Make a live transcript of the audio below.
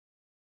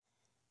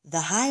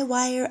The High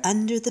Wire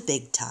Under the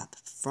Big Top,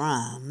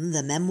 from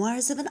The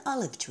Memoirs of an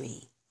Olive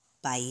Tree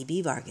by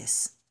E.B.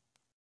 Vargas.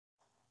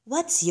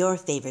 What's your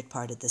favorite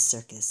part of the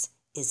circus?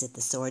 Is it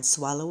the sword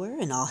swallower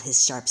and all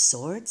his sharp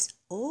swords?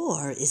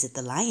 Or is it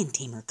the lion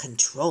tamer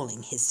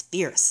controlling his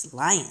fierce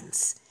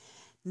lions?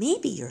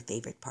 Maybe your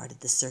favorite part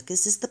of the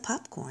circus is the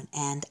popcorn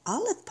and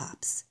olive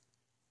pops.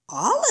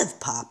 Olive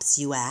pops,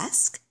 you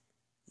ask?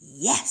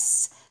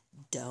 Yes,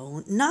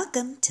 don't knock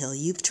 'em till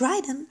you've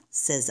tried 'em,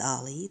 says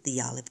Ollie,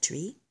 the olive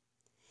tree.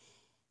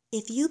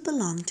 If you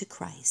belong to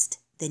Christ,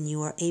 then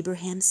you are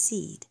Abraham's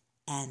seed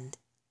and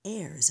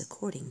heirs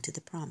according to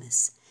the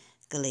promise.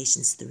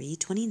 Galatians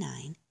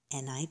 3:29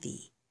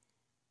 NIV.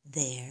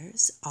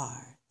 Theirs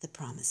are the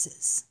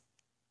promises.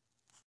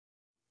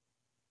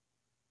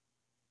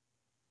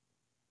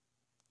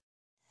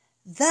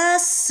 The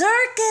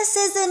circus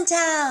is in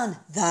town!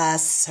 The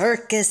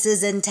circus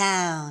is in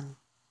town!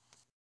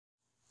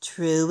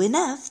 True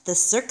enough, the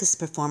circus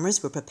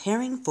performers were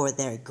preparing for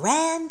their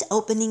grand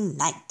opening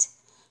night.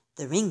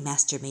 The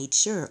ringmaster made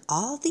sure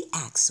all the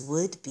acts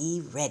would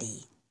be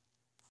ready.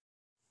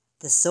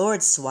 The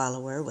sword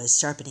swallower was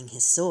sharpening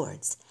his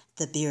swords.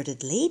 The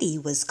bearded lady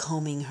was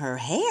combing her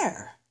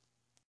hair.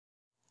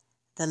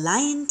 The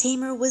lion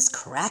tamer was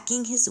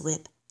cracking his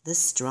whip. The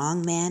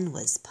strong man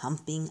was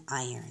pumping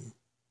iron.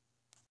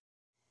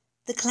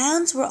 The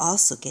clowns were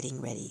also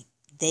getting ready.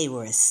 They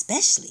were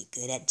especially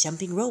good at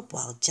jumping rope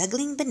while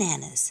juggling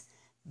bananas.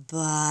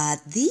 But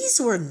these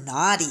were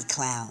naughty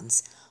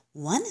clowns.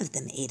 One of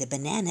them ate a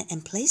banana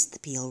and placed the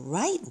peel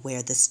right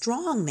where the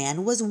strong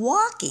man was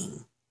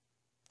walking.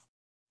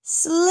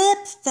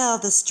 Slip fell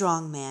the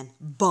strong man.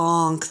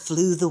 Bonk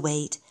flew the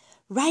weight.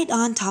 Right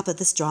on top of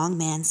the strong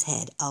man's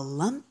head, a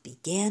lump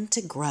began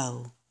to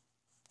grow.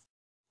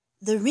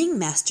 The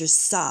ringmaster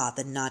saw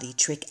the naughty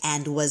trick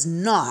and was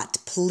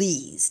not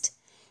pleased.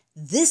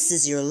 This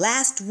is your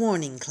last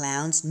warning,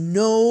 clowns.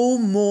 No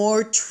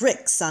more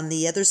tricks on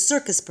the other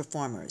circus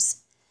performers.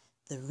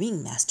 The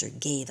ringmaster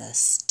gave a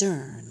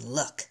stern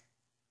look.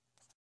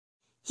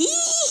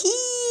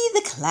 Hee,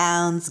 the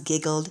clowns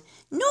giggled.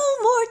 No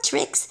more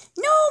tricks,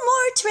 no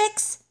more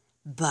tricks.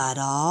 But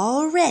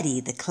already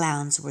the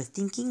clowns were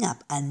thinking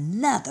up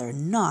another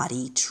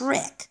naughty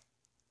trick.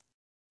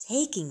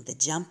 Taking the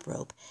jump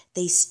rope,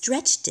 they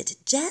stretched it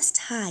just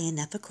high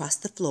enough across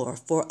the floor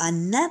for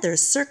another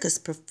circus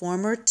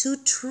performer to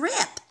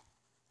trip.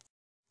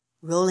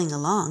 Rolling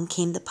along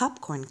came the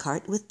popcorn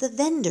cart with the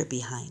vendor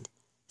behind.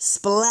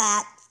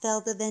 Splat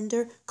fell the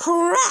vendor,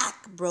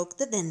 crack broke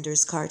the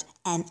vendor's cart,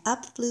 and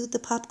up flew the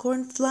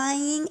popcorn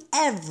flying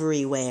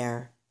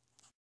everywhere.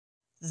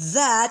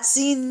 That's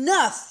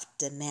enough,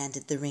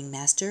 demanded the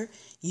ringmaster.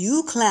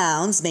 You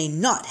clowns may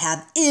not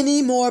have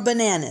any more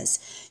bananas.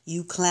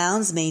 You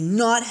clowns may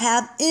not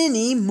have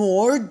any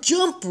more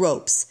jump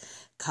ropes.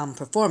 Come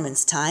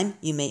performance time,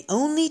 you may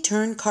only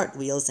turn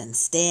cartwheels and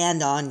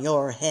stand on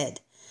your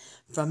head.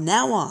 From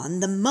now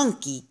on, the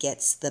monkey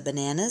gets the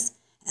bananas,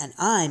 and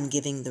I'm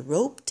giving the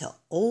rope to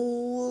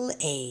Ol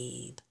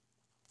Abe.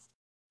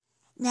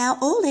 Now,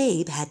 Ol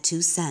Abe had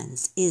 2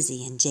 sons,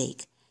 Izzy and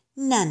Jake.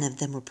 None of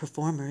them were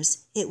performers.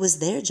 It was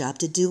their job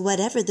to do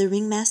whatever the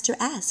ringmaster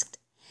asked.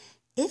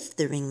 If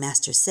the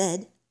ringmaster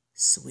said,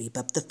 "Sweep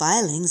up the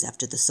filings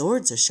after the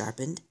swords are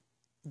sharpened,"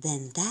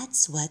 then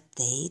that's what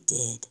they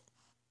did.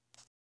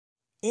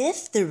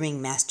 If the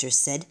ringmaster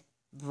said,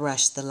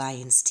 "Brush the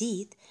lion's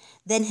teeth,"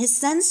 then his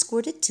son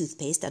squirted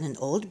toothpaste on an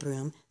old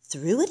broom,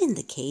 threw it in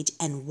the cage,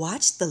 and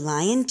watched the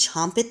lion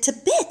chomp it to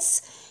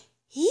bits.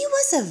 He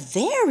was a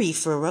very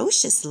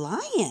ferocious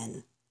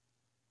lion.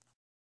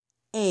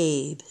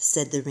 "Abe,"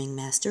 said the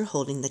ringmaster,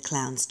 holding the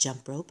clown's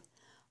jump rope,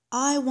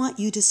 "I want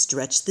you to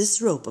stretch this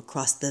rope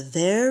across the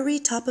very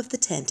top of the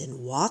tent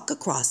and walk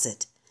across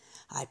it.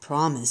 I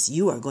promise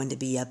you are going to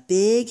be a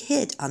big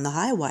hit on the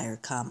high wire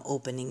come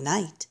opening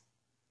night."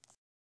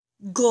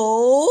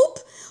 Gulp!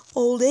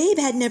 Ol Abe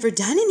had never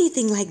done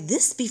anything like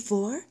this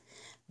before.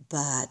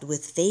 But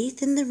with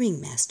faith in the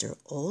ringmaster,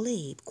 Ol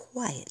Abe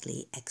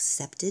quietly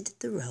accepted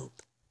the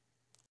rope.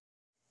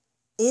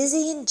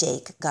 Izzy and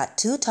Jake got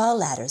 2 tall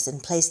ladders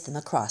and placed them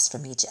across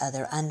from each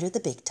other under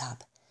the big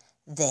top.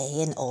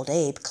 They and Ol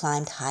Abe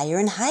climbed higher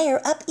and higher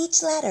up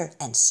each ladder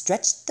and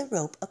stretched the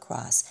rope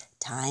across,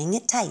 tying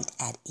it tight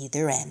at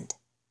either end.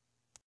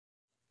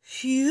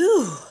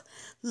 Phew!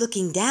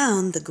 Looking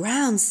down, the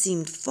ground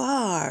seemed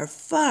far,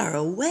 far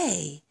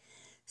away.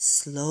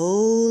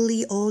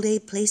 Slowly Ol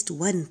Abe placed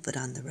 1 foot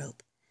on the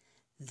rope.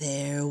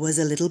 There was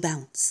a little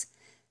bounce.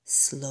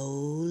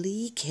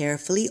 Slowly,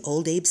 carefully,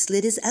 Ol Abe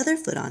slid his other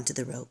foot onto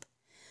the rope.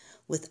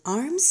 With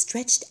arms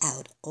stretched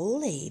out,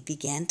 Ol Abe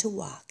began to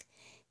walk.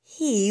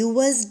 He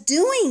was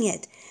doing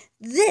it!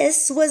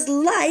 This was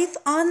life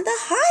on the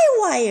high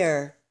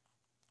wire!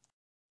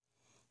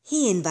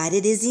 He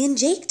invited Izzy and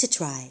Jake to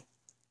try.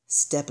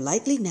 "Step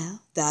lightly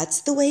now.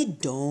 That's the way.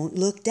 Don't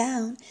look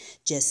down.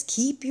 Just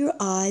keep your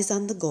eyes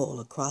on the goal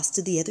across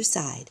to the other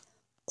side,"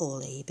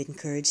 Ol Abe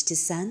encouraged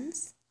his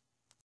sons.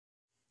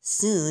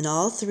 Soon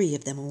all three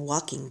of them were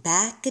walking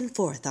back and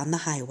forth on the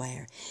high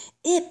wire.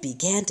 It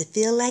began to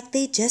feel like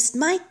they just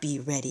might be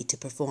ready to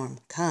perform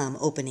come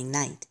opening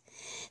night.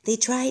 They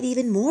tried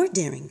even more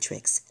daring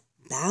tricks,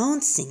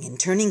 bouncing and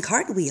turning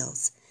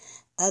cartwheels.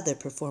 Other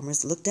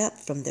performers looked up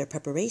from their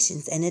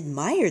preparations and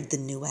admired the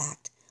new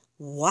act.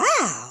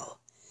 Wow!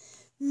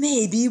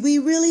 Maybe we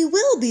really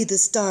will be the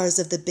stars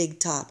of the big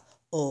top,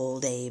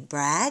 Old Abe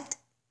bragged.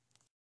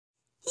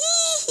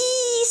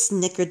 Hee-hee,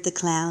 snickered the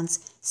clowns.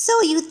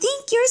 So you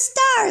think you're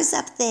stars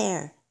up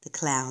there? The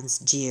clowns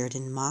jeered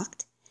and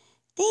mocked.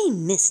 They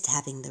missed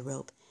having the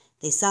rope.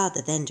 They saw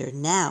the vendor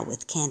now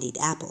with candied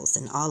apples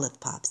and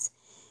olive pops.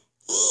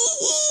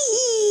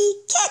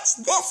 Hee-hee-hee, catch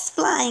this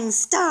flying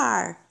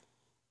star!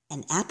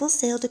 An apple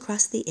sailed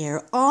across the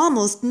air,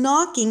 almost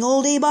knocking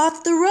Old Abe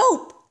off the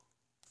rope.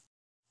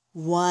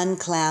 One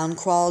clown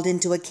crawled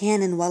into a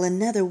cannon while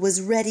another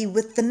was ready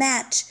with the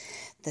match.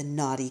 The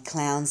naughty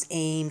clowns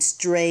aimed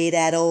straight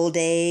at Old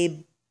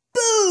Abe.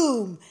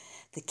 Boom!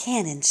 The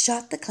cannon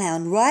shot the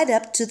clown right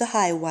up to the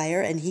high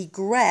wire, and he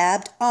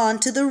grabbed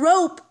onto the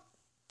rope.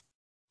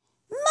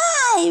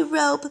 My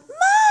rope!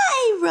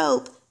 My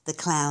rope! The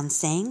clown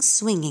sang,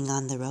 swinging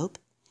on the rope.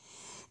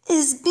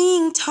 Is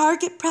being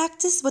target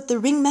practice what the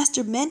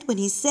ringmaster meant when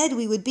he said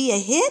we would be a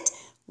hit?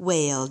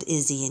 Wailed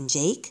Izzy and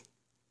Jake.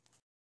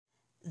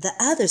 The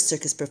other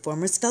circus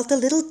performers felt a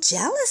little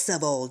jealous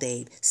of Old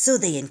Abe, so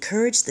they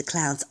encouraged the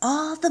clowns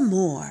all the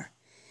more.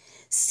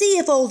 See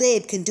if Old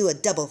Abe can do a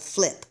double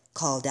flip,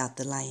 called out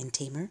the lion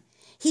tamer.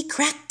 He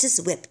cracked his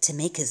whip to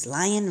make his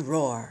lion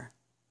roar.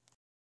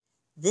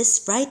 This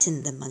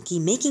frightened the monkey,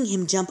 making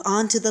him jump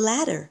onto the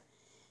ladder.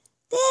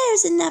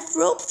 There's enough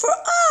rope for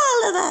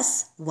all of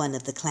us, one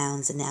of the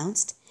clowns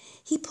announced.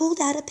 He pulled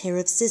out a pair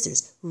of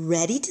scissors,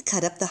 ready to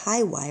cut up the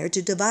high wire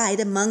to divide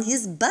among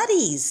his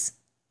buddies.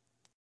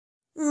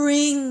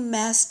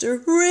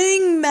 Ringmaster,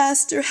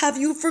 Ringmaster, have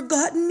you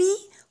forgotten me?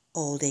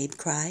 Old Abe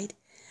cried.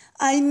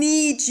 I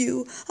need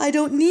you. I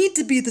don't need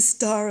to be the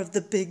star of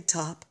the big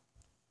top.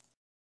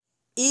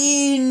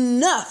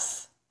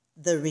 Enough!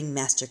 The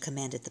ringmaster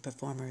commanded the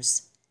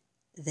performers.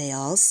 They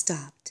all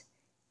stopped.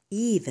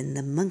 Even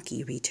the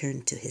monkey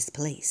returned to his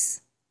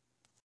place.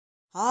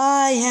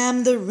 I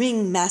am the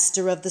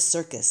ringmaster of the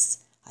circus.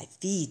 I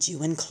feed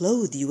you and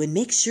clothe you and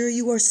make sure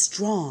you are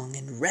strong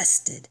and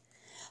rested.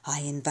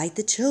 I invite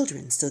the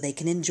children so they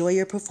can enjoy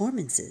your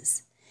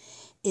performances.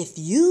 If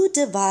you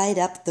divide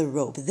up the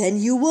rope, then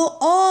you will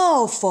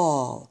all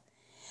fall.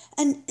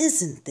 And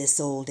isn't this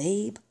Old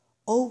Abe,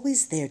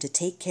 always there to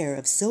take care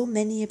of so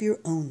many of your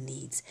own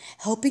needs,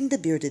 helping the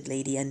bearded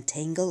lady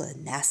untangle a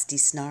nasty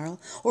snarl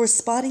or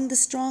spotting the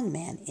strong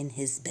man in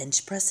his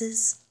bench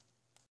presses?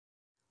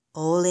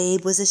 Old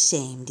Abe was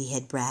ashamed he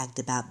had bragged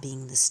about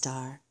being the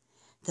star.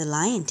 The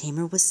lion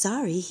tamer was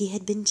sorry he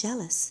had been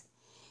jealous.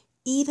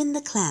 Even the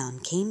clown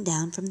came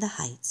down from the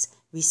heights,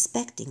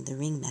 respecting the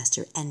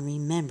ringmaster and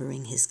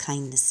remembering his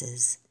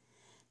kindnesses.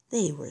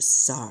 They were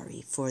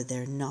sorry for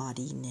their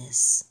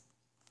naughtiness.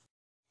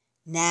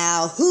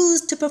 Now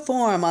who's to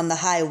perform on the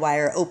high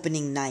wire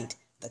opening night,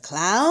 the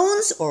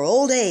clowns or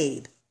Old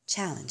Abe?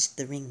 Challenged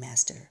the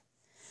ringmaster.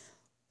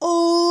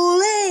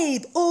 Ol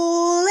Abe!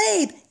 Ol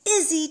Abe!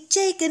 Izzy,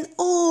 Jake, and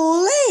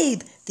Ol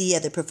Abe! The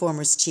other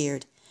performers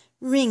cheered.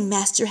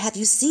 Ringmaster, have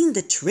you seen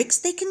the tricks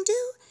they can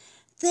do?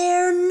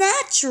 They're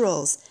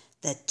naturals.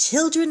 The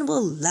children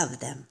will love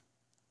them.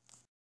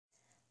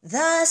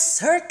 The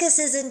circus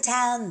is in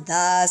town.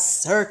 The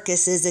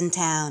circus is in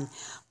town.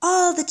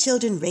 All the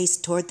children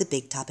raced toward the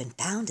big top and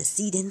found a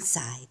seat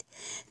inside.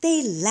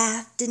 They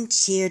laughed and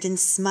cheered and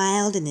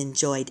smiled and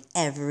enjoyed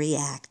every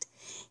act.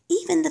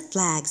 Even the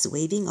flags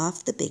waving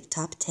off the big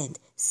top tent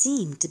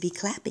seemed to be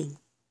clapping.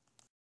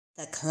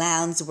 The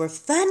clowns were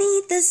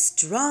funny. The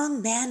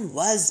strong man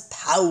was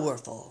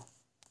powerful.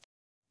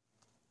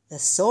 The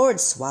sword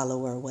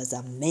swallower was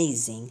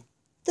amazing.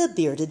 The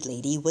bearded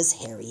lady was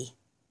hairy.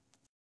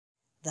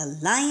 The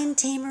lion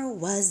tamer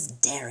was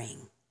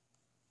daring.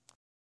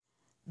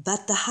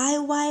 But the high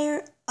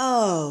wire,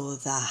 oh,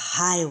 the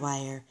high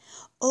wire.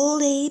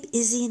 Old Abe,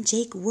 Izzy, and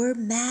Jake were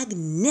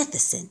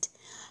magnificent.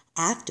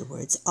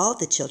 Afterwards, all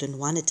the children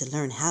wanted to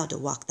learn how to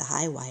walk the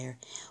high wire.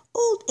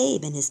 Old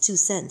Abe and his 2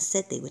 sons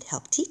said they would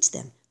help teach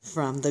them,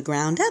 from the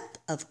ground up,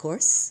 of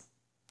course.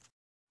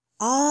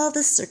 All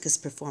the circus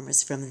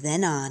performers from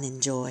then on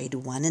enjoyed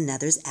one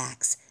another's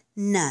acts.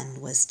 None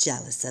was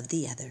jealous of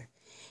the other.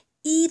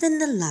 Even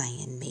the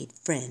lion made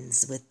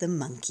friends with the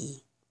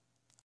monkey.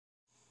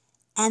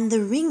 And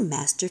the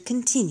ringmaster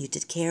continued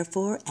to care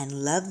for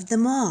and love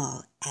them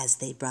all as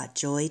they brought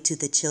joy to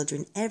the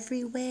children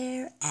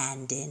everywhere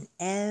and in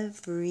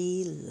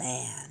every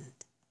land.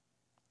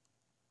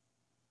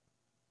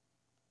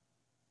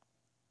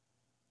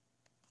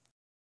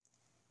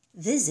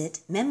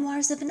 Visit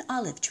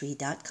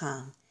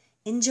memoirsofAnOliveTree.com.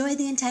 Enjoy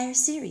the entire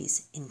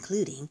series,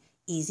 including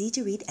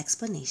easy-to-read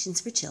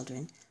explanations for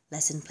children,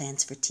 lesson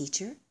plans for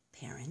teacher,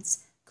 parents,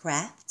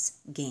 crafts,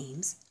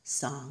 games,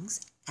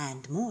 songs,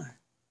 and more.